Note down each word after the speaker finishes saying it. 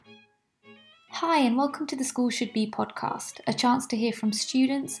Hi, and welcome to the School Should Be podcast, a chance to hear from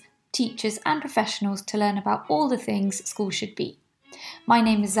students, teachers, and professionals to learn about all the things school should be. My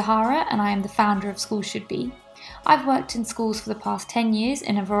name is Zahara, and I am the founder of School Should Be. I've worked in schools for the past 10 years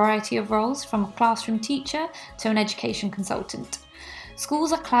in a variety of roles, from a classroom teacher to an education consultant.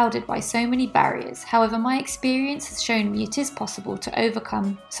 Schools are clouded by so many barriers. However, my experience has shown me it is possible to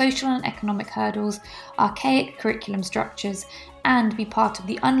overcome social and economic hurdles, archaic curriculum structures, and be part of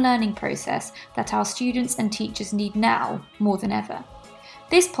the unlearning process that our students and teachers need now more than ever.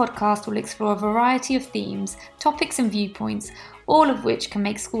 This podcast will explore a variety of themes, topics and viewpoints, all of which can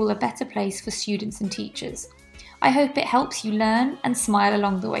make school a better place for students and teachers. I hope it helps you learn and smile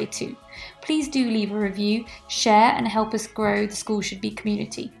along the way too. Please do leave a review, share, and help us grow the School Should Be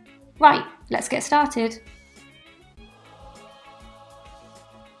community. Right, let's get started.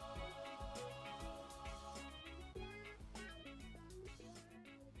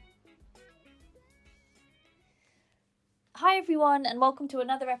 Hi everyone, and welcome to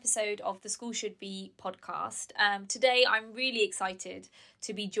another episode of the School Should Be podcast. Today I'm really excited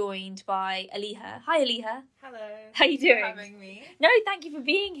to be joined by Aleha. Hi Aleha. Hello. How you doing? Thanks for having me. No, thank you for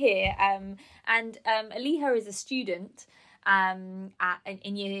being here. Aleha is a student in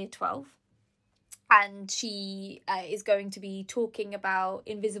year 12, and she is going to be talking about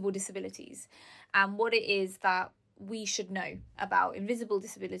invisible disabilities and what it is that we should know about invisible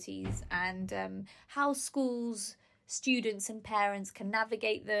disabilities and how schools, students and parents can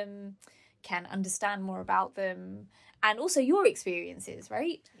navigate them, can understand more about them, and also your experiences,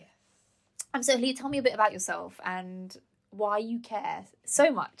 right? Yes. So Lee, tell me a bit about yourself and why you care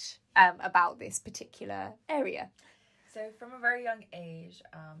so much about this particular area. So from a very young age,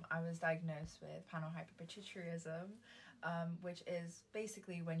 I was diagnosed with panhypopituitarism, which is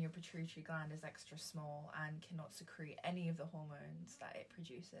basically when your pituitary gland is extra small and cannot secrete any of the hormones that it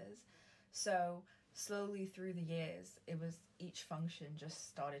produces. So slowly through the years, it was each function just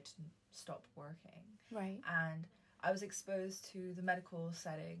started to stop working. Right. And I was exposed to the medical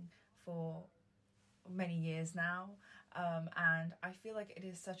setting for many years now. And I feel like it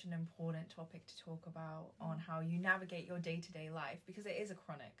is such an important topic to talk about on how you navigate your day-to-day life, because it is a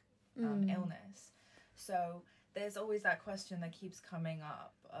chronic illness. So there's always that question that keeps coming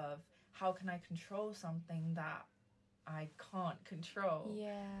up of how can I control something that I can't control?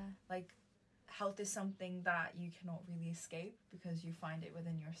 Yeah. Like, health is something that you cannot really escape because you find it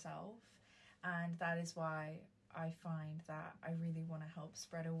within yourself. And that is why I find that I really want to help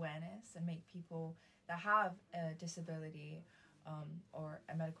spread awareness and make people that have a disability or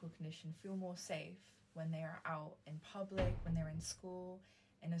a medical condition feel more safe when they are out in public, when they're in school,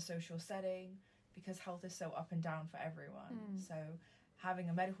 in a social setting, because health is so up and down for everyone. So having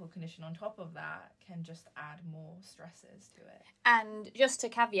a medical condition on top of that can just add more stresses to it. And just to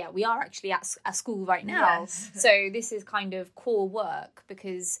caveat, we are actually at a school right now. Yes. So this is kind of core work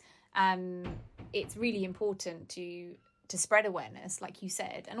because it's really important to spread awareness, like you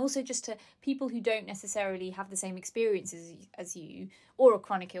said, and also just to people who don't necessarily have the same experiences as you, or a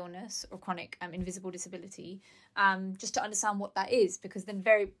chronic illness or chronic invisible disability, just to understand what that is, because the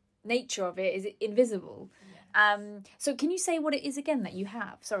very nature of it is invisible. Yeah. So can you say what it is again that you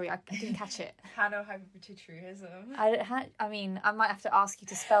have? Sorry, I didn't catch it. Panhypopituitarism. I mean, I might have to ask you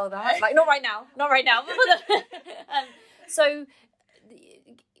to spell that. Like, not right now. So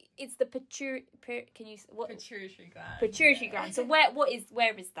it's the pituitary gland. Pituitary gland. So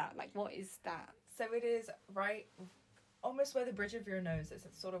where is that? Like, what is that? So it is right, almost where the bridge of your nose is.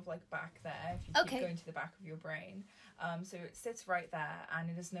 It's sort of like back there. If you keep going to the back of your brain. So it sits right there, and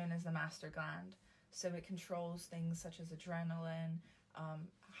it is known as the master gland. So it controls things such as adrenaline,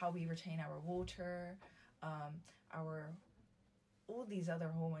 how we retain our water, all these other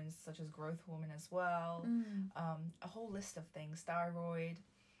hormones such as growth hormone as well, a whole list of things, thyroid,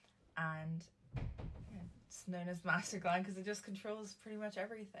 and it's known as master gland because it just controls pretty much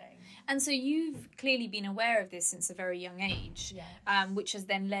everything. And so you've clearly been aware of this since a very young age, which has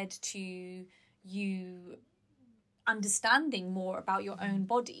then led to you understanding more about your own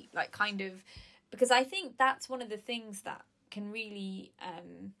body, like kind of. Because I think that's one of the things that can really,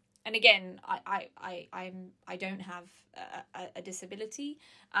 and again, I don't have a disability,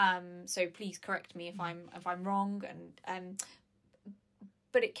 so please correct me if I'm wrong, and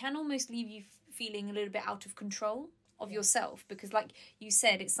but it can almost leave you feeling a little bit out of control of yourself, because like you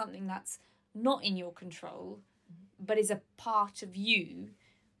said, it's something that's not in your control, but is a part of you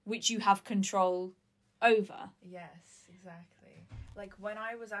which you have control over. Yes, exactly. Like when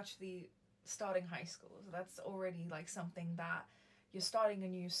I was actually starting high school, so that's already like something that you're starting a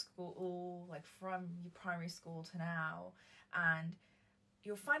new school, like from your primary school to now, and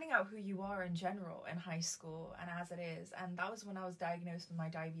you're finding out who you are in general in high school and as it is. And that was when I was diagnosed with my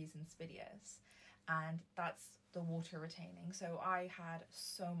diabetes insipidus, and that's the water retaining. So I had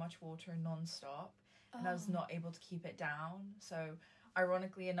so much water non-stop, and I was not able to keep it down. So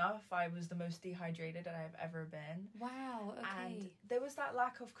ironically enough, I was the most dehydrated that I've ever been. Wow, okay. And there was that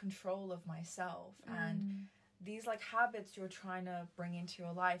lack of control of myself, and these like habits you're trying to bring into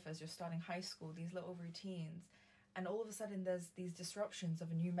your life as you're starting high school, these little routines, and all of a sudden there's these disruptions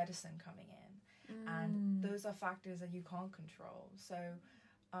of a new medicine coming in, and those are factors that you can't control. So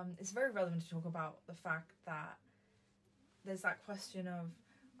it's very relevant to talk about the fact that there's that question of,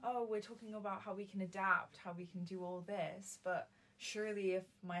 oh, we're talking about how we can adapt, how we can do all this, but surely if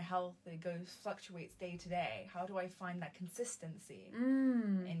my health fluctuates day to day, how do I find that consistency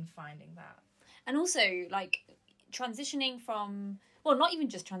in finding that? And also, like, transitioning from, well, not even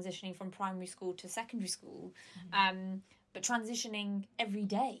just transitioning from primary school to secondary school, but transitioning every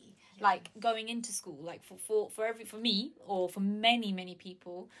day, like going into school, like for me or for many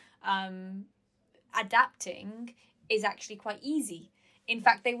people, adapting is actually quite easy. In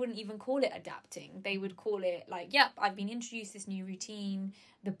fact, they wouldn't even call it adapting. They would call it like, yep, I've been introduced this new routine.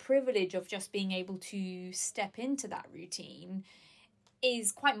 The privilege of just being able to step into that routine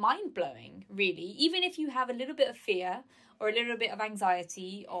is quite mind-blowing, really. Even if you have a little bit of fear or a little bit of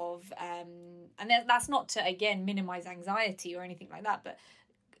anxiety of, and that's not to, again, minimize anxiety or anything like that, but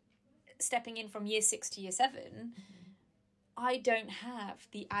stepping in from year 6 to year 7, I don't have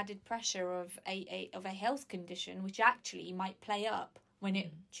the added pressure of a health condition, which actually might play up when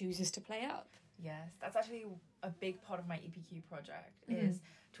it chooses to play up. Yes, that's actually a big part of my EPQ project, is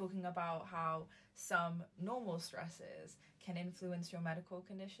talking about how some normal stresses can influence your medical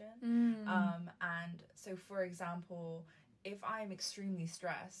condition. And so, for example, if I'm extremely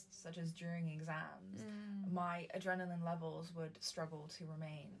stressed, such as during exams, my adrenaline levels would struggle to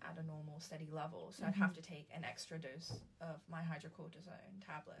remain at a normal, steady level. So I'd have to take an extra dose of my hydrocortisone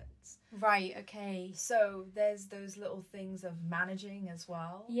tablets. Right, okay. So there's those little things of managing as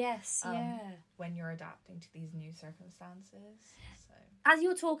well. Yes, when you're adapting to these new circumstances. So, as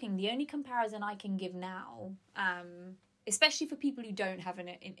you're talking, the only comparison I can give now, especially for people who don't have an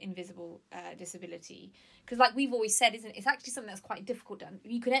invisible disability, because like we've always said, isn't it? It's actually something that's quite difficult.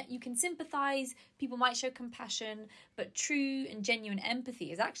 You can sympathise, people might show compassion, but true and genuine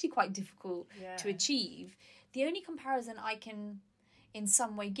empathy is actually quite difficult to achieve. The only comparison I can in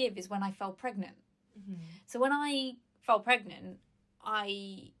some way give is when I fell pregnant. So when I fell pregnant,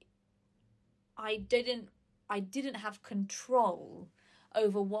 I didn't have control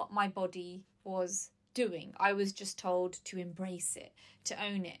over what my body was doing. I was just told to embrace it, to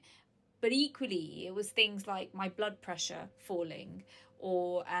own it. But equally, it was things like my blood pressure falling,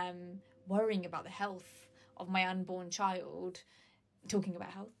 or worrying about the health of my unborn child, talking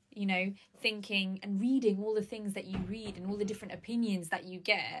about health, thinking and reading all the things that you read and all the different opinions that you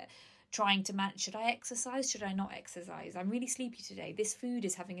get, trying to manage, should I exercise? Should I not exercise? I'm really sleepy today. This food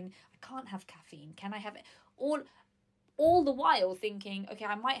is I can't have caffeine. Can I have it? All the while thinking, okay,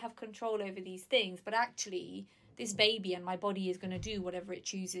 I might have control over these things, but actually this baby and my body is going to do whatever it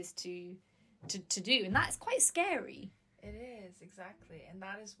chooses to do. And that's quite scary. It is, exactly. And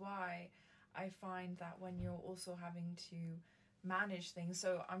that is why I find that when you're also having to manage things,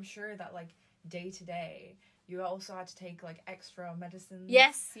 so I'm sure that like day to day, you also had to take like extra medicines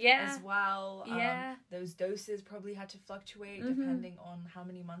as well. Those doses probably had to fluctuate depending on how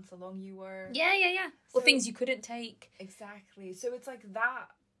many months along you were. Or things you couldn't take. Exactly. So it's like that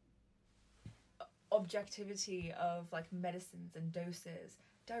objectivity of like medicines and doses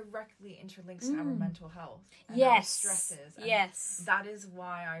directly interlinks to our mental health and our stresses. And that is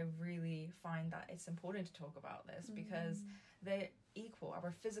why I really find that it's important to talk about this, because they're equal.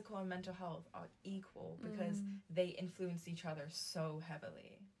 Our physical and mental health are equal because they influence each other so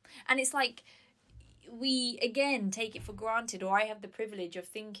heavily. And it's like we again take it for granted, or I have the privilege of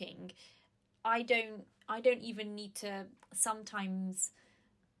thinking I don't even need to sometimes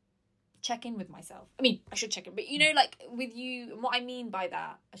check in with myself. I mean, I should check in, but like with you, what I mean by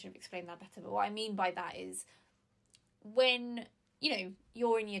that, I should have explained that better, but what I mean by that is when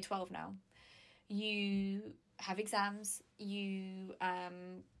you're in year 12 now, you have exams, you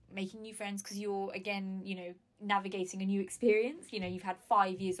making new friends because you're again navigating a new experience. You've had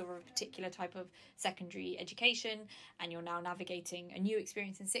 5 years of a particular type of secondary education and you're now navigating a new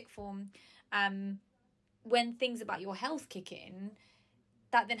experience in sixth form. When things about your health kick in,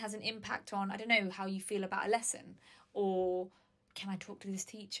 that then has an impact on, I don't know, how you feel about a lesson, or can I talk to this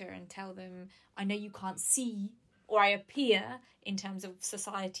teacher and tell them I know you can't see, or I appear in terms of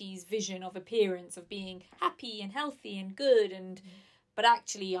society's vision of appearance of being happy and healthy and good, and but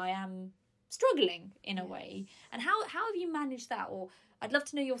actually I am struggling in a way. And how have you managed that? Or I'd love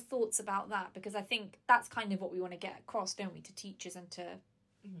to know your thoughts about that, because I think that's kind of what we want to get across, don't we, to teachers and to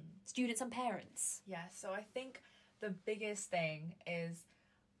students and parents. Yeah, so I think the biggest thing is,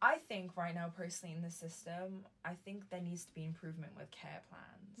 I think right now personally in the system, I think there needs to be improvement with care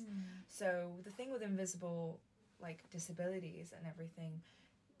plans. So the thing with invisible like disabilities and everything,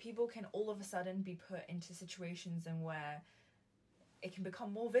 people can all of a sudden be put into situations in where it can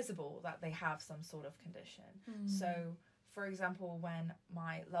become more visible that they have some sort of condition. So for example, when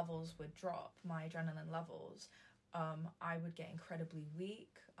my levels would drop, my adrenaline levels, I would get incredibly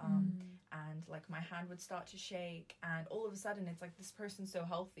weak, and like my hand would start to shake, and all of a sudden it's like, this person's so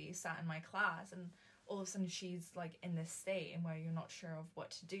healthy, sat in my class, and all of a sudden she's like in this state and where you're not sure of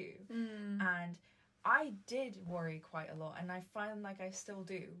what to do. And I did worry quite a lot, and I find like I still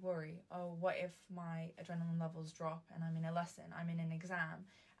do worry, oh, what if my adrenaline levels drop and I'm in a lesson, I'm in an exam,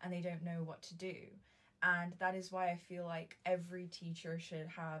 and they don't know what to do. And that is why I feel like every teacher should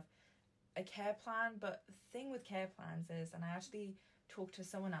have a care plan. But the thing with care plans is, and I actually talked to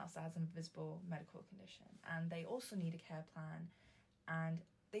someone else that has an invisible medical condition, and they also need a care plan, and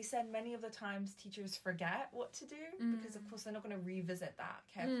they said many of the times teachers forget what to do, because of course they're not going to revisit that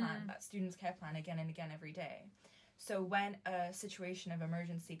care plan, that student's care plan again and again every day. So when a situation of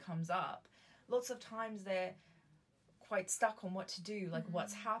emergency comes up, lots of times they're quite stuck on what to do, like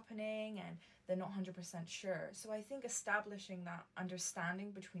what's happening, and they're not 100% sure. So I think establishing that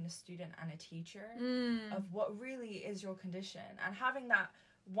understanding between a student and a teacher of what really is your condition, and having that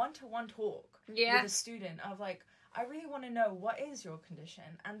one-to-one talk with a student of like, I really want to know what is your condition,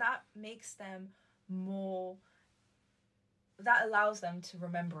 and that makes them more, that allows them to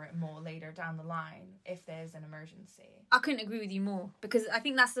remember it more later down the line if there's an emergency. I couldn't agree with you more, because I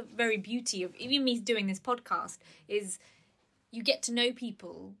think that's the very beauty of even me doing this podcast, is you get to know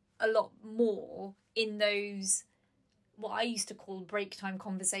people a lot more in those, what I used to call break time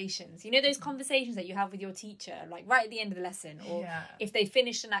conversations. You know, those conversations that you have with your teacher, like right at the end of the lesson, or if they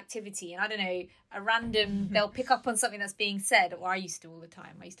finish an activity and I don't know, a random, they'll pick up on something that's being said, or I used to all the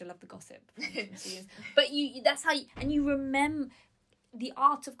time. I used to love the gossip. But that's how and you remember, the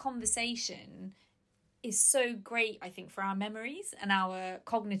art of conversation is so great, I think, for our memories and our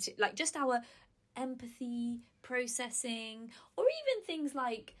cognitive, like just our empathy, processing, or even things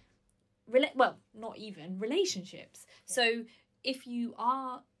like not even relationships. So if you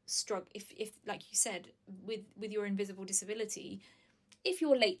are if like you said, with your invisible disability, if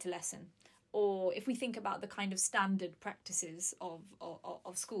you're late to lesson, or if we think about the kind of standard practices of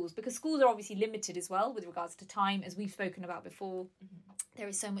schools, because schools are obviously limited as well with regards to time, as we've spoken about before. There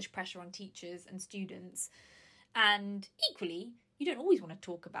is so much pressure on teachers and students, and equally you don't always want to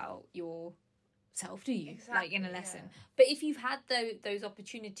talk about your self, do you? Exactly, like in a lesson. But if you've had those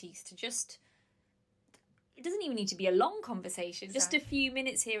opportunities to just, it doesn't even need to be a long conversation, just a few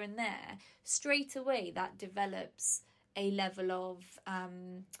minutes here and there, straight away that develops a level of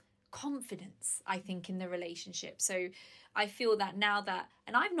confidence, I think, in the relationship. So I feel that now that,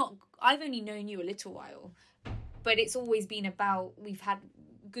 and I've only known you a little while, but it's always been about, we've had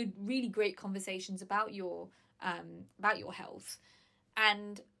really great conversations about your health.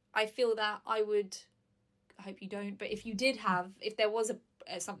 And I feel that I hope you don't, but if there was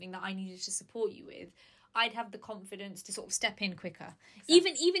something that I needed to support you with, I'd have the confidence to sort of step in quicker.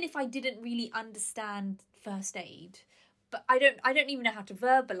 Exactly. Even if I didn't really understand first aid, but I don't even know how to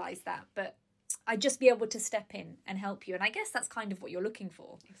verbalize that, but I'd just be able to step in and help you. And I guess that's kind of what you're looking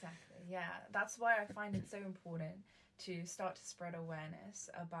for. Exactly, yeah. That's why I find it so important to start to spread awareness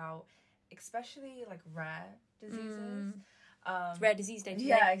about, especially like rare diseases. It's Rare Disease Day today.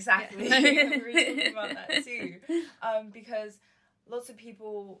 Yeah, exactly. We're really talking about that too. Because lots of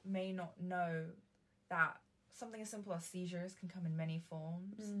people may not know that something as simple as seizures can come in many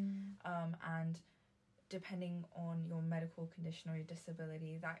forms. And depending on your medical condition or your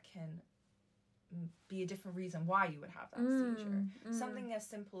disability, that can be a different reason why you would have that seizure. Something as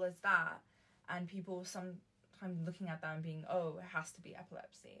simple as that, and people sometimes looking at that and being, oh, it has to be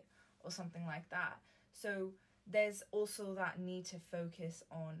epilepsy or something like that. So there's also that need to focus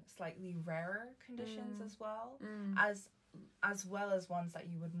on slightly rarer conditions as well, as well as ones that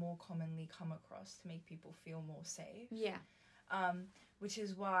you would more commonly come across to make people feel more safe. Yeah. Which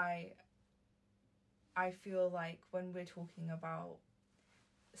is why I feel like when we're talking about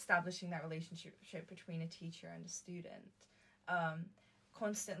establishing that relationship between a teacher and a student,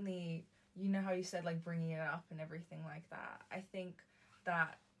 constantly, you know how you said, like, bringing it up and everything like that, I think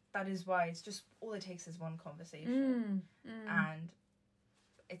that is why it's just, all it takes is one conversation, and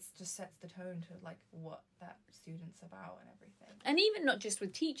it just sets the tone to like what that student's about and everything. And even not just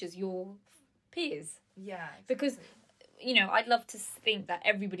with teachers, your peers. Yeah, exactly. Because, you know, I'd love to think that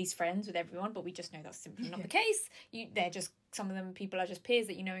everybody's friends with everyone, but we just know that's simply not the case. They're just, some of them people are just peers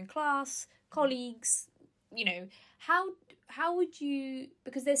that you know in class, colleagues. You know, how would you,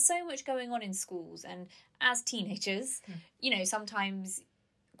 because there's so much going on in schools, and as teenagers, you know, sometimes,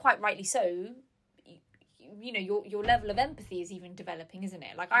 quite rightly so, you know, your level of empathy is even developing, isn't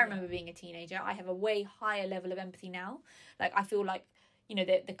it? Like, I remember being a teenager, I have a way higher level of empathy now. Like, I feel like, you know,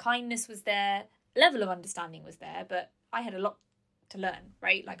 the kindness was there, level of understanding was there, but I had a lot to learn,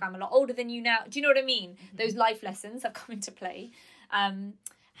 right? Like, I'm a lot older than you now. Do you know what I mean? Those life lessons have come into play.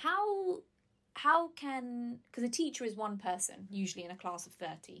 How can, because a teacher is one person, usually in a class of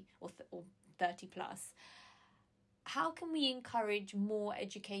 30 or 30 plus, how can we encourage more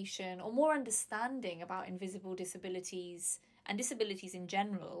education or more understanding about invisible disabilities and disabilities in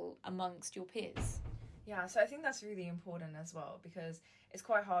general amongst your peers? Yeah, so I think that's really important as well, because it's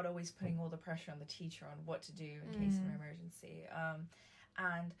quite hard always putting all the pressure on the teacher on what to do in case of an emergency.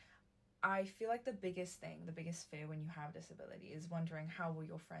 And I feel like the biggest fear when you have a disability is wondering, how will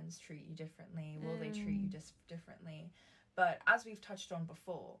your friends treat you differently? Will they treat you differently? But as we've touched on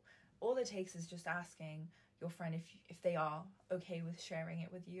before, all it takes is just asking your friend if they are okay with sharing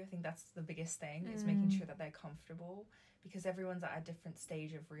it with you. I think that's the biggest thing, is making sure that they're comfortable, because everyone's at a different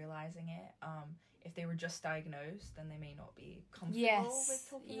stage of realizing it. If they were just diagnosed, then they may not be comfortable with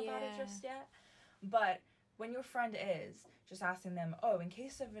talking about it just yet. But when your friend is, just asking them, oh, in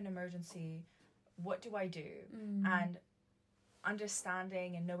case of an emergency, what do I do? And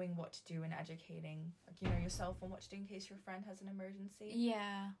understanding and knowing what to do and educating, like, you know, yourself on what to do in case your friend has an emergency.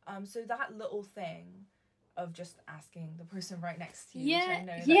 Yeah. So that little thing of just asking the person right next to you, which I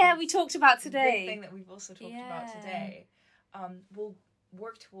know that we talked about today. Big thing that we've also talked about today, will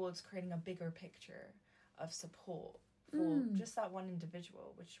work towards creating a bigger picture of support for just that one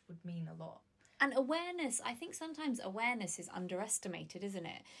individual, which would mean a lot. And awareness, I think sometimes awareness is underestimated, isn't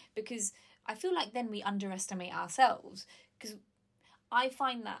it? Because I feel like then we underestimate ourselves. Because I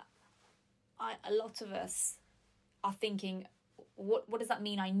find that a lot of us are thinking, what does that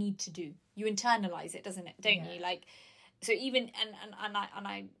mean I need to do? You internalize it, doesn't it? Don't you? Like, so even, and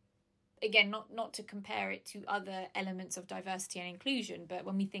I again, not to compare it to other elements of diversity and inclusion, but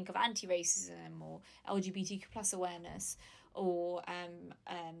when we think of anti-racism or LGBTQ plus awareness, or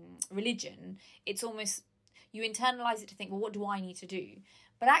religion, it's almost, you internalize it to think, well, what do I need to do?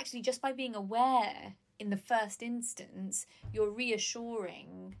 But actually, just by being aware in the first instance, you're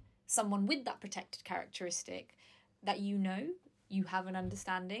reassuring someone with that protected characteristic that you know, you have an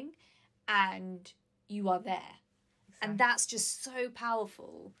understanding, and you are there. Exactly. And that's just so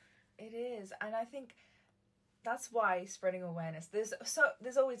powerful. It is. And I think that's why spreading awareness,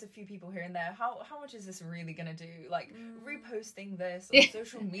 there's always a few people here and there, how much is this really gonna do? Like, reposting this on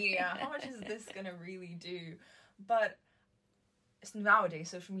social media, how much is this gonna really do? But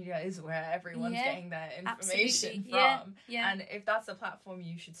nowadays social media is where everyone's getting their information from. And if that's a platform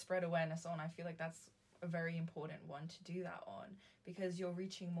you should spread awareness on, I feel like that's a very important one to do that on, because you're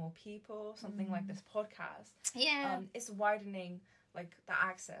reaching more people. Something like this podcast, it's widening like the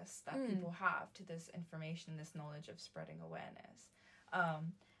access that people have to this information, this knowledge of spreading awareness.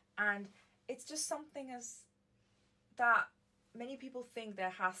 And it's just something as that many people think there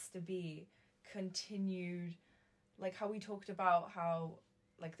has to be continued, like how we talked about how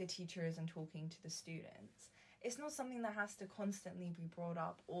like the teachers and talking to the students. It's not something that has to constantly be brought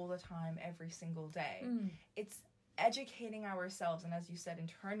up all the time, every single day. It's educating ourselves, and as you said,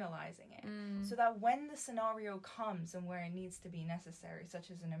 internalizing it, so that when the scenario comes and where it needs to be necessary,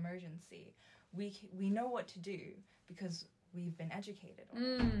 such as an emergency, we know what to do because we've been educated on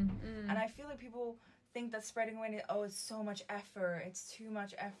it. And I feel like people think that spreading awareness, it's so much effort, it's too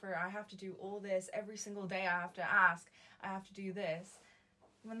much effort, I have to do all this every single day, I have to ask, I have to do this,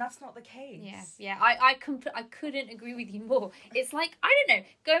 when that's not the case. I couldn't agree with you more. It's like, I don't know,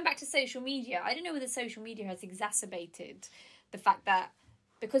 going back to social media, I don't know whether social media has exacerbated the fact that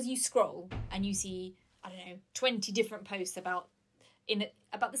because you scroll and you see, I don't know, 20 different posts about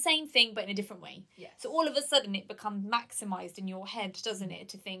the same thing but in a different way. So all of a sudden it becomes maximized in your head, doesn't it,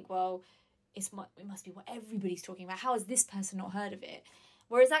 to think, well, it must be what everybody's talking about. How has this person not heard of it?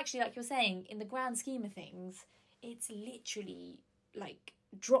 Whereas actually, like you're saying, in the grand scheme of things, it's literally like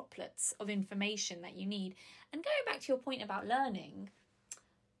droplets of information that you need. And going back to your point about learning,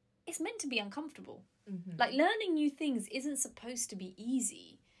 it's meant to be uncomfortable. Like, learning new things isn't supposed to be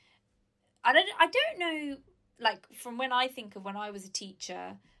easy. I don't know, like, from when I think of when I was a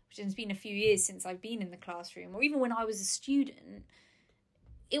teacher, which has been a few years since I've been in the classroom, or even when I was a student,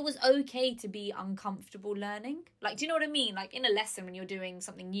 it was okay to be uncomfortable learning. Like, do you know what I mean? Like, in a lesson when you're doing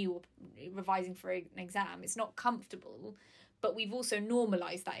something new or revising for an exam, it's not comfortable, but we've also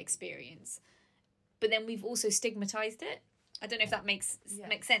normalized that experience. But then we've also stigmatized it. I don't know if that makes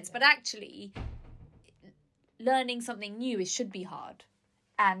sense, but actually, learning something new should be hard,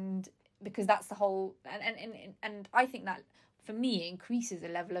 and because that's the whole, and I think that for me it increases a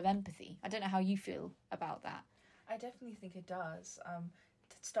level of empathy. I don't know how you feel about that. I definitely think it does.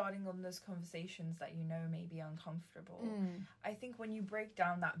 Starting on those conversations that may be uncomfortable. I think when you break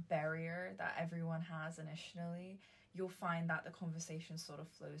down that barrier that everyone has initially, you'll find that the conversation sort of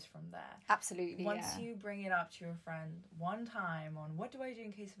flows from there. Absolutely. Once you bring it up to your friend one time on what do I do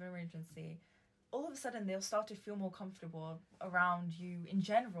in case of an emergency, all of a sudden they'll start to feel more comfortable around you in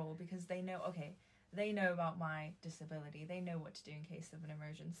general, because they know, okay, they know about my disability, they know what to do in case of an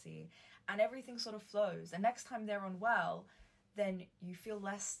emergency, and everything sort of flows. And next time they're unwell, then you feel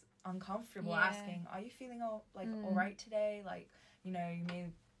less uncomfortable asking, are you feeling all right today? Like, you may be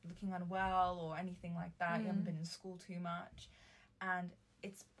looking unwell or anything like that. You haven't been in school too much. And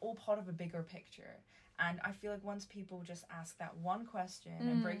it's all part of a bigger picture. And I feel like once people just ask that one question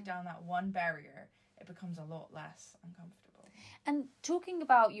and break down that one barrier, it becomes a lot less uncomfortable. And talking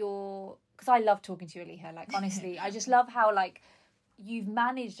about because I love talking to you, Aleha, like, honestly, I just love how, like, you've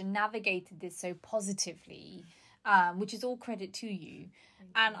managed and navigated this so positively, which is all credit to you.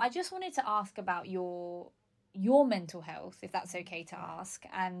 And I just wanted to ask about your mental health, if that's okay to ask,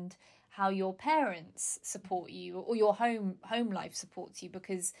 and how your parents support you, or your home life supports you,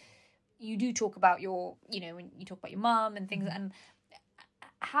 because you do talk about when you talk about your mum and things, and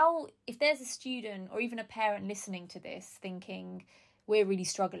how, if there's a student or even a parent listening to this thinking, we're really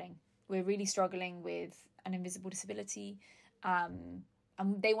struggling with an invisible disability, and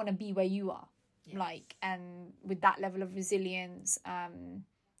they want to be where you are, like, and with that level of resilience,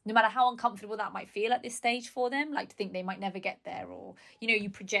 no matter how uncomfortable that might feel at this stage for them, like, to think they might never get there, or you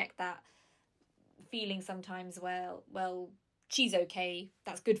project that feeling sometimes, well, she's okay,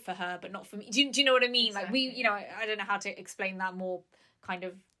 that's good for her, but not for me. Do you know what I mean? Exactly. Like, I don't know how to explain that more kind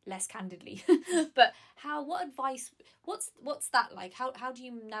of less candidly. But what advice, what's that like? How do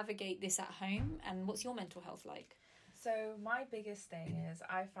you navigate this at home, and what's your mental health like? So my biggest thing is,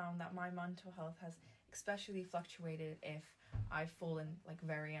 I found that my mental health has especially fluctuated if I've fallen like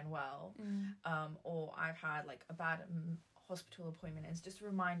very unwell, or I've had like a bad hospital appointment. It's just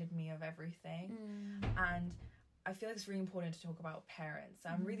reminded me of everything. And I feel like it's really important to talk about parents.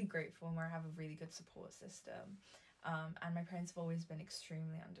 I'm really grateful and I have a really good support system. And my parents have always been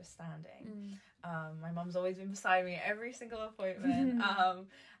extremely understanding. My mum's always been beside me at every single appointment.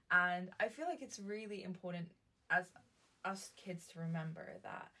 And I feel like it's really important as us kids to remember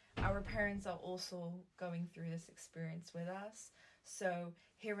that our parents are also going through this experience with us. So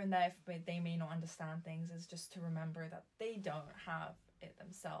here and there, if they may not understand things, is just to remember that they don't have it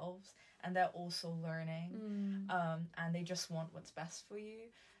themselves, and they're also learning, and they just want what's best for you.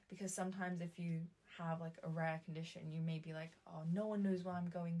 Because sometimes if you have like a rare condition, you may be like, oh, no one knows what I'm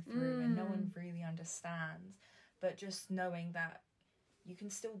going through, and no one really understands. But just knowing that you can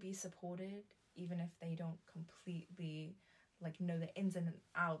still be supported, even if they don't completely like know the ins and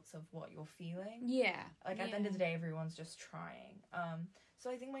outs of what you're feeling. At the end of the day, everyone's just trying. So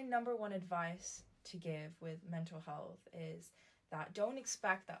I think my number one advice to give with mental health is that don't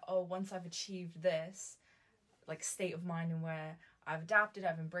expect that, oh, once I've achieved this like state of mind, and where I've adapted,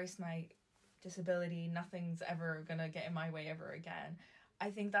 I've embraced my disability, nothing's ever gonna get in my way ever again.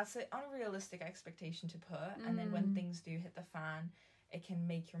 I think that's an unrealistic expectation to put, and then when things do hit the fan, it can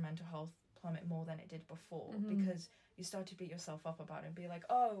make your mental health plummet more than it did before, because you start to beat yourself up about it and be like,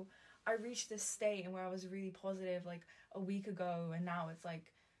 oh, I reached this state and where I was really positive like a week ago, and now it's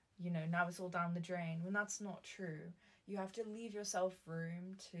like, now it's all down the drain, when that's not true. You have to leave yourself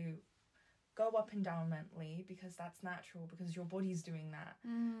room to go up and down mentally, because that's natural, because your body's doing that.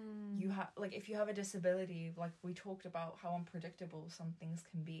 You have, like, if you have a disability, like we talked about how unpredictable some things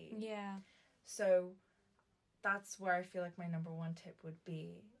can be. So that's where I feel like my number one tip would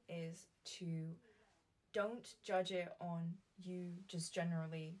be, is to don't judge it on you just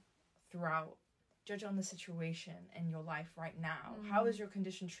generally throughout. Judge on the situation in your life right now. How is your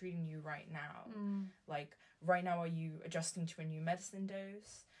condition treating you right now? Like, right now, are you adjusting to a new medicine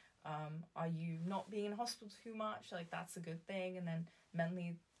dose? Are you not being in hospital too much? Like, that's a good thing. And then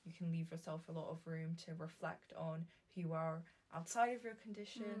mentally, you can leave yourself a lot of room to reflect on who you are outside of your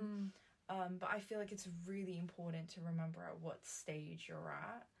condition. But I feel like it's really important to remember at what stage you're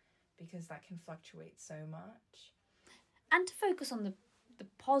at, because that can fluctuate so much. And to focus on the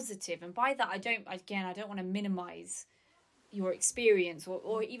positive, and by that I don't want to minimize your experience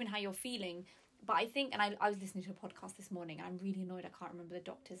or even how you're feeling. But I think, and I was listening to a podcast this morning, and I'm really annoyed I can't remember the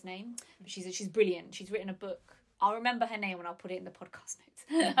doctor's name, but she's brilliant. She's written a book. I'll remember her name and I'll put it in the podcast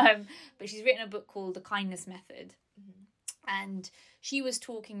notes. But she's written a book called The Kindness Method. And she was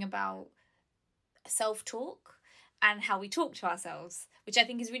talking about self-talk and how we talk to ourselves, which I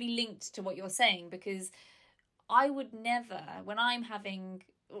think is really linked to what you're saying, because I would never, when I'm having,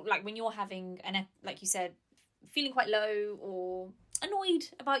 like when you're having like you said, feeling quite low or annoyed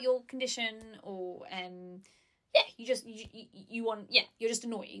about your condition, or you're just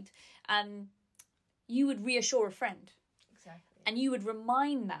annoyed, you would reassure a friend. Exactly. And you would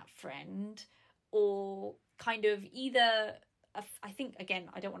remind that friend, or kind of either, I think, again,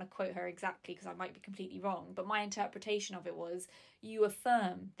 I don't want to quote her exactly because I might be completely wrong, but my interpretation of it was you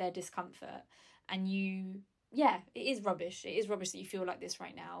affirm their discomfort, and it is rubbish. It is rubbish that you feel like this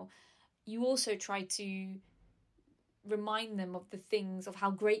right now. You also try to remind them of the things, of how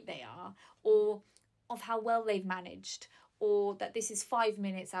great they are, or of how well they've managed, or that this is 5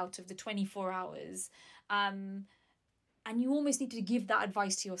 minutes out of the 24 hours. And you almost need to give that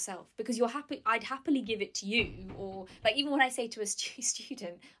advice to yourself, because I'd happily give it to you. Or like, even when I say to a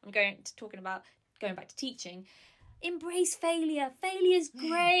student, I'm going back to teaching, embrace failure. Failure's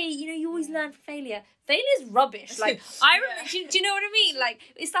great. You always learn from failure. Failure's rubbish. Like, I remember, do you know what I mean? Like,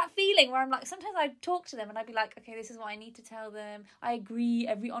 it's that feeling where I'm like, sometimes I'd talk to them and I'd be like, okay, this is what I need to tell them. I agree.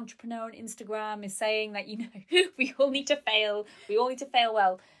 Every entrepreneur on Instagram is saying that, we all need to fail. We all need to fail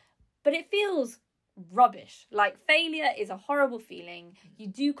well. But it feels rubbish. Like, failure is a horrible feeling. You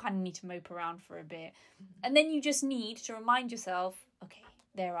do kind of need to mope around for a bit. And then you just need to remind yourself, okay,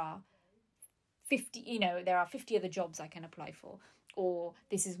 there are 50 other jobs I can apply for, or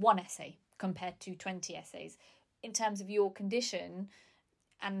this is one essay compared to 20 essays. In terms of your condition,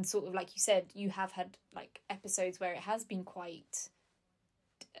 and sort of like you said, you have had like episodes where it has been quite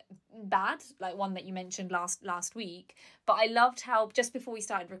bad, like one that you mentioned last week. But I loved how just before we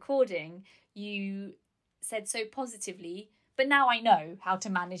started recording, you said so positively, but now I know how to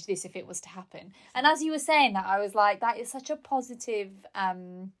manage this if it was to happen. And as you were saying that, I was like, that is such a positive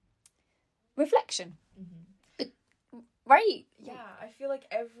reflection. Right? Yeah, I feel like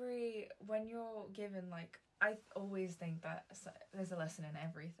when you're given, like, I always think that there's a lesson in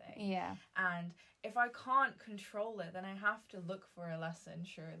everything. Yeah. And if I can't control it, then I have to look for a lesson,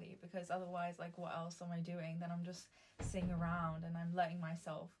 surely, because otherwise, like, what else am I doing? Then I'm just sitting around and I'm letting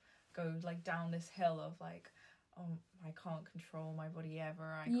myself go, like, down this hill of, like, oh, I can't control my body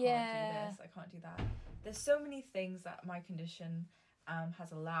ever. I can't do this. I can't do that. There's so many things that my condition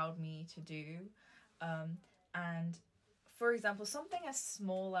has allowed me to do. And, for example, something as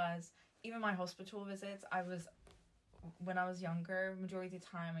small as even my hospital visits, when I was younger, majority of the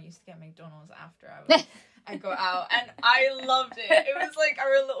time I used to get McDonald's after I'd go out, and I loved it. It was like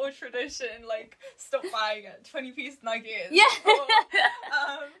our little tradition, like, stop buying 20-piece nuggets. Yeah.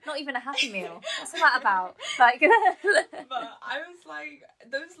 Not even a Happy Meal. What's that about? Like, but I was like,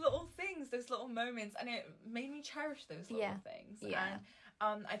 those little things, those little moments, and it made me cherish those little things. Yeah.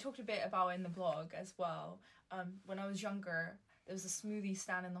 And I talked a bit about it in the blog as well. When I was younger, there was a smoothie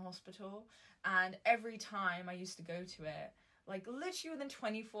stand in the hospital, and every time I used to go to it, like, literally within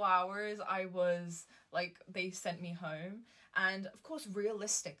 24 hours, I was, like, they sent me home. And, of course,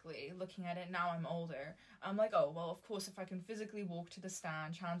 realistically, looking at it now, I'm older, I'm like, oh, well, of course, if I can physically walk to the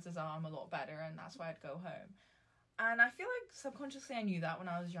stand, chances are I'm a lot better, and that's why I'd go home. And I feel like subconsciously I knew that when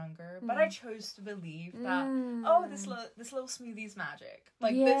I was younger, but I chose to believe that, oh, this little smoothie's magic.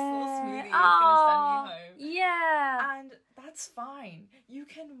 Like, this little smoothie is going to send me home. Yeah. And that's fine. You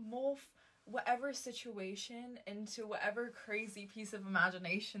can morph whatever situation into whatever crazy piece of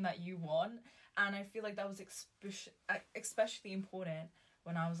imagination that you want. And I feel like that was especially important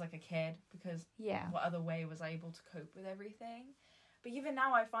when I was, like, a kid, because what other way was I able to cope with everything? But even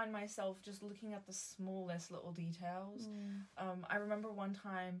now, I find myself just looking at the smallest little details. I remember one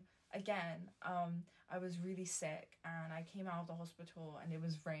time, again, I was really sick, and I came out of the hospital, and it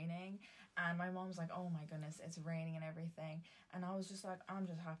was raining, and my mom was like, oh my goodness, it's raining and everything. And I was just like, I'm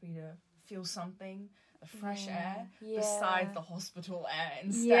just happy to feel something, the fresh air, besides the hospital air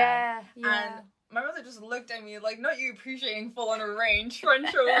instead. And my mother just looked at me like, not you appreciating full-on rain,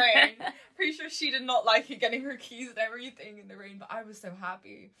 torrential rain. Pretty sure she did not like it, getting her keys and everything in the rain, but I was so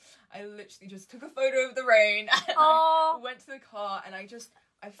happy. I literally just took a photo of the rain, and I went to the car, and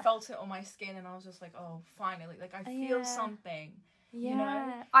I felt it on my skin, and I was just like, oh, finally, like, I feel something, you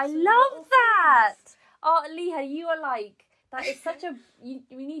know? I love that! Things. Oh, Aleha, you are like, that is such a,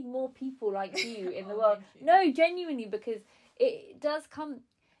 we need more people like you in the world. No, genuinely, because it does come...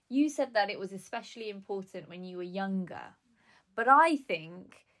 You said that it was especially important when you were younger. But I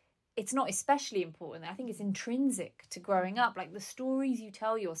think it's not especially important. I think it's intrinsic to growing up. Like the stories you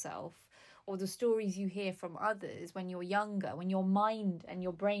tell yourself or the stories you hear from others when you're younger, when your mind and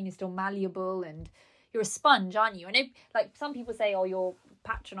your brain is still malleable and you're a sponge, aren't you? And like some people say, oh, you're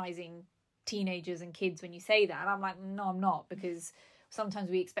patronizing teenagers and kids when you say that. And I'm like, no, I'm not, because sometimes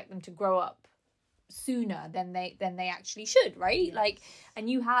we expect them to grow up sooner than they actually should, right? Yes. Like, and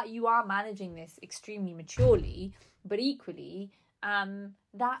you are managing this extremely maturely, but equally,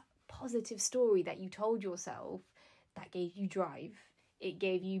 that positive story that you told yourself, that gave you drive, it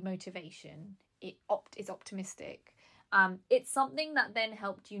gave you motivation, it's optimistic. It's something that then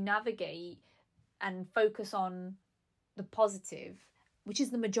helped you navigate and focus on the positive, which is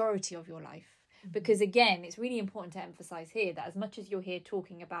the majority of your life. Because again, it's really important to emphasize here that as much as you're here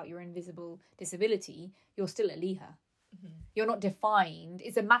talking about your invisible disability, you're still Aleha. You're not defined.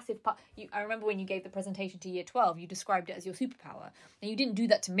 It's a massive part. I remember when you gave the presentation to year 12, you described it as your superpower. And you didn't do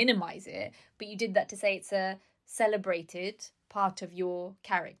that to minimize it, but you did that to say it's a celebrated part of your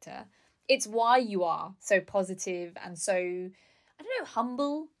character. It's why you are so positive and so, I don't know,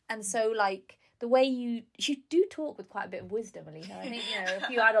 humble, and so like the way you do talk with quite a bit of wisdom, Aleha. I think, a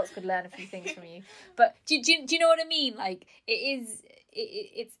few adults could learn a few things from you. But do you know what I mean? Like it's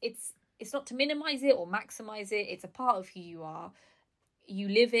not to minimize it or maximize it. It's a part of who you are. You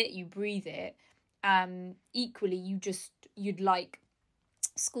live it, you breathe it. Equally, you'd like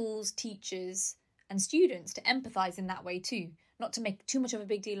schools, teachers, and students to empathize in that way too. Not to make too much of a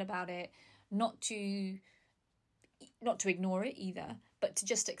big deal about it, not to ignore it either, but to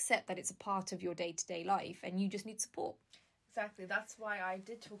just accept that it's a part of your day-to-day life and you just need support. Exactly. That's why I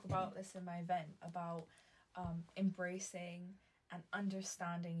did talk about this in my event, about embracing and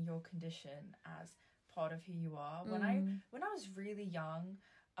understanding your condition as part of who you are. When I was really young,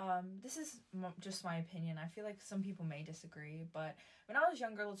 this is just my opinion. I feel like some people may disagree, but when I was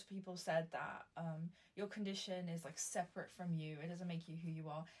younger, lots of people said that your condition is like separate from you. It doesn't make you who you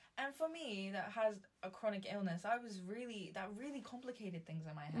are. And for me, that has a chronic illness, that really complicated things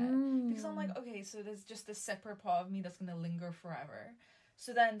in my head. Because I'm like, okay, so there's just this separate part of me that's going to linger forever.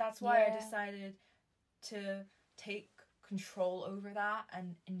 So then that's why I decided to take control over that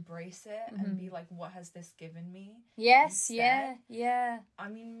and embrace it and be like, what has this given me? Yes, instead? yeah. I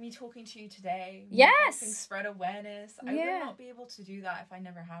mean, me talking to you today, yes, helping spread awareness. I would not be able to do that if I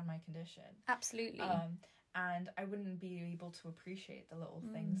never had my condition. Absolutely. And I wouldn't be able to appreciate the little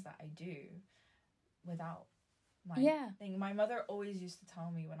things that I do without my thing. My mother always used to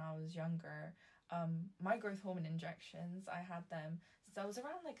tell me when I was younger, my growth hormone injections, I had them since I was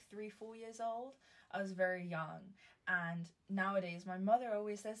around like 3-4 years old. I was very young. And nowadays, my mother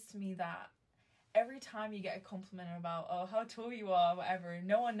always says to me that every time you get a compliment about, oh, how tall you are, whatever,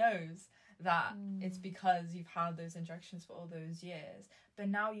 no one knows that it's because you've had those injections for all those years. But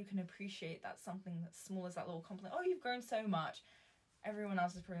now you can appreciate that something as small as that little compliment. Oh, you've grown so much. Everyone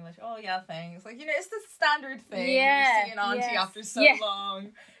else is pretty much, oh yeah, thanks. Like, it's the standard thing. You see an auntie after so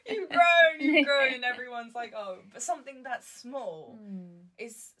long. You've grown, and everyone's like, oh. But something that's small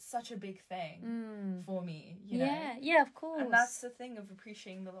is such a big thing for me, you know? Yeah, of course. And that's the thing of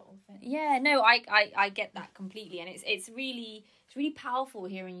appreciating the little things. Yeah, no, I get that completely. And it's really powerful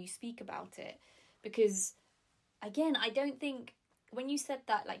hearing you speak about it. Because, again, I don't think, when you said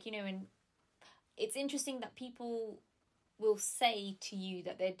that, like, and it's interesting that people will say to you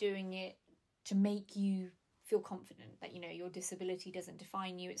that they're doing it to make you feel confident that your disability doesn't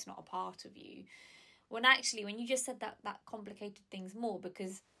define you, it's not a part of you, when actually, when you just said that complicated things more,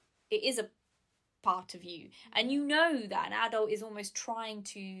 because it is a part of you, and that an adult is almost trying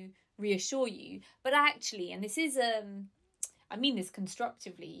to reassure you, but actually, and this is I mean this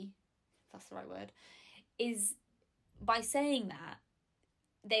constructively, if that's the right word, is by saying that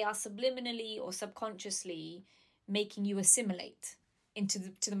they are subliminally or subconsciously making you assimilate into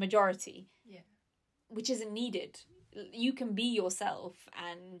the majority, which isn't needed. You can be yourself,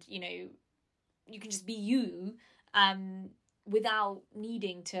 and you can just be you, without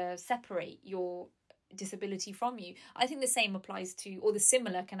needing to separate your disability from you. I think the same applies to, or the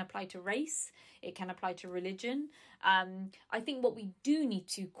similar can apply to race. It can apply to religion. I think what we do need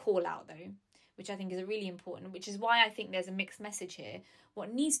to call out, though, which I think is really important, which is why I think there's a mixed message here.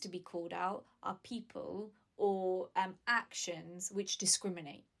 What needs to be called out are people or actions which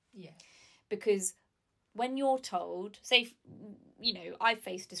discriminate. Yeah. Because when you're told, say, I've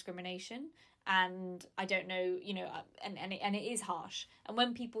faced discrimination, and I don't know, and it is harsh. And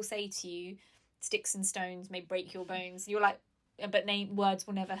when people say to you, sticks and stones may break your bones, you're like, but words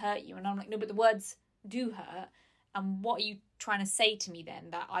will never hurt you. And I'm like, no, but the words do hurt. And what are you trying to say to me then?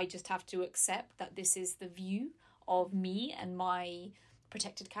 That I just have to accept that this is the view of me and my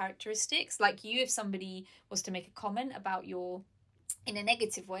protected characteristics. Like you, if somebody was to make a comment about in a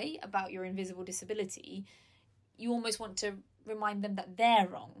negative way about your invisible disability, you almost want to remind them that they're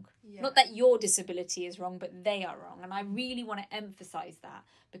wrong. Yeah. Not that your disability is wrong, but they are wrong. And I really want to emphasize that,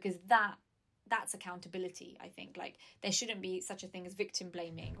 because that's accountability, I think. Like, there shouldn't be such a thing as victim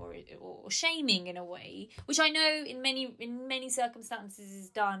blaming or shaming in a way, which I know in many circumstances is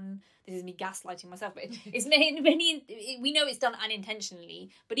done. This is me gaslighting myself, but it's we know it's done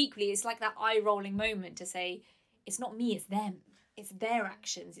unintentionally, but equally it's like that eye-rolling moment to say, it's not me, it's them. It's their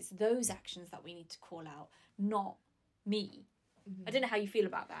actions. It's those actions that we need to call out, not me. Mm-hmm. I don't know how you feel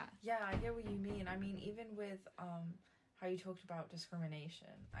about that. Yeah, I get what you mean. I mean, even with how you talked about discrimination,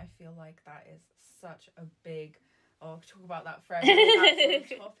 I feel like that is such a big... talk about that forever. That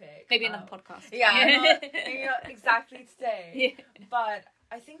sort of topic. Maybe another podcast. Yeah, not exactly today. Yeah. But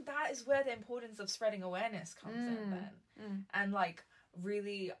I think that is where the importance of spreading awareness comes in then. And like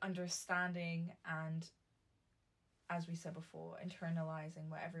really understanding and, as we said before, internalizing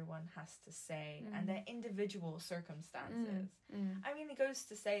what everyone has to say and their individual circumstances. I mean, it goes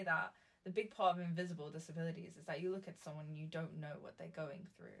to say that the big part of invisible disabilities is that you look at someone and you don't know what they're going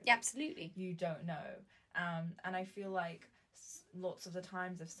through. Yeah, absolutely. You don't know. And I feel like lots of the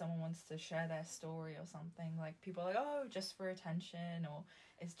times if someone wants to share their story or something, like people are like, oh, just for attention, or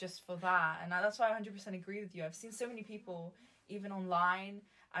it's just for that. And that's why I 100% agree with you. I've seen so many people, even online,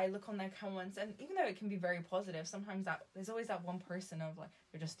 I look on their comments, and even though it can be very positive, sometimes there's always that one person of like,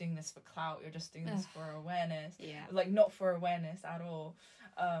 you're just doing this for clout, you're just doing this for awareness. Yeah. Like, not for awareness at all.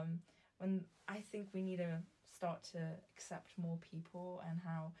 When I think we need to start to accept more people, and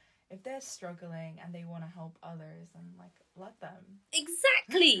how if they're struggling and they want to help others, then like, let them.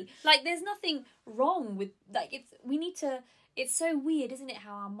 Exactly. Like, there's nothing wrong with, like, it's so weird, isn't it,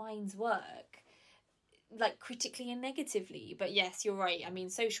 how our minds work, like critically and negatively. But yes, you're right. I mean,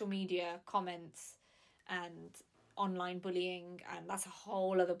 social media comments and online bullying, and that's a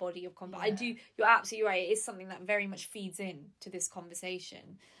whole other body of conversation. Yeah. You're absolutely right. It is something that very much feeds in to this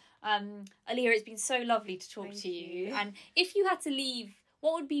conversation. Aleha, it's been so lovely to talk to you. And if you had to leave,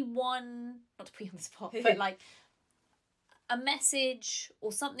 what would be one, not to put you on the spot, but like a message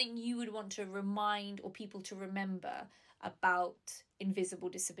or something you would want to remind or people to remember about invisible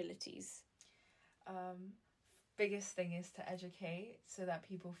disabilities? Biggest thing is to educate so that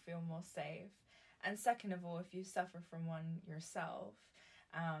people feel more safe. And second of all, if you suffer from one yourself,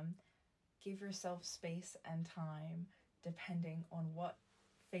 give yourself space and time depending on what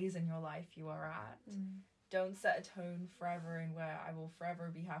phase in your life you are at. Don't set a tone forever in where I will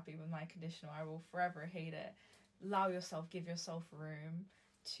forever be happy with my condition or I will forever hate it. Give yourself room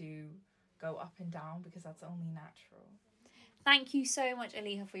to go up and down, because that's only natural. Thank you so much,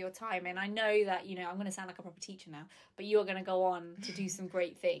 Aleha, for your time. And I know that, I'm going to sound like a proper teacher now, but you are going to go on to do some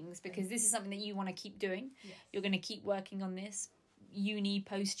great things, because this is something that you want to keep doing. Yes. You're going to keep working on this,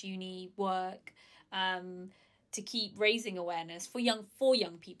 post-uni work, to keep raising awareness for young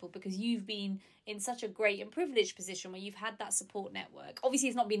people, because you've been in such a great and privileged position where you've had that support network. Obviously,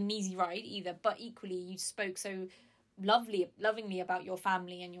 it's not been an easy ride either, but equally, you spoke so lovingly about your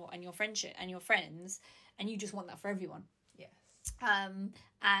family and your friendship and your friends, and you just want that for everyone.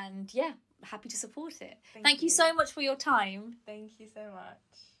 And yeah, happy to support it. Thank you so much for your time. Thank you so much.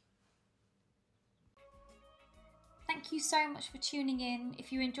 Thank you so much for tuning in.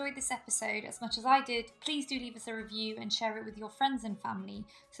 If you enjoyed this episode as much as I did, please do leave us a review and share it with your friends and family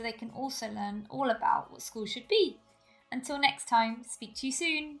so they can also learn all about what school should be. Until next time, speak to you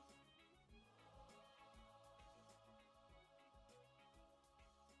soon.